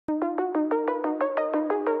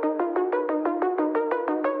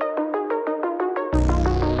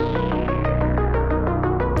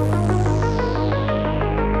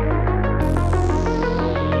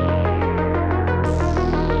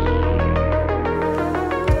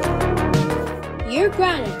You're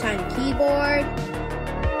grounded, Tiny Keyboard.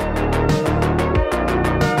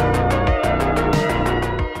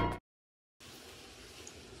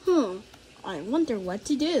 I wonder what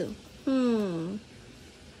to do.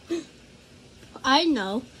 I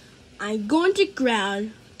know. I'm going to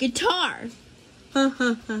ground Guitar.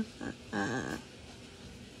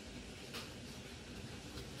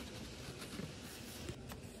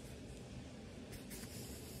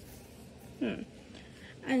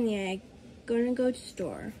 And yeah, I'm gonna go to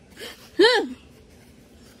store.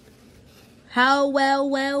 How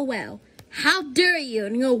well. How dare you?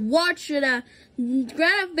 And you'll watch the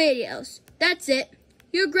ground videos. That's it.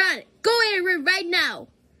 You're grounded. Go in right now.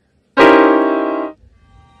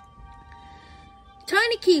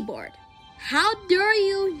 Tiny Keyboard. How dare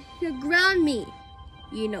you ground me?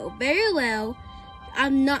 You know very well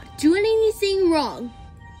I'm not doing anything wrong.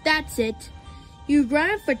 That's it. You're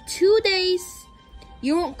grounded for 2 days.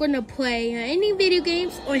 You aren't gonna play any video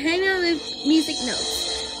games or hang out with music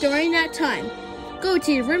notes during that time. Go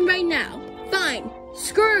to your room right now. Fine.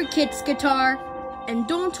 Screw your kid's guitar. And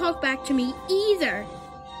don't talk back to me either.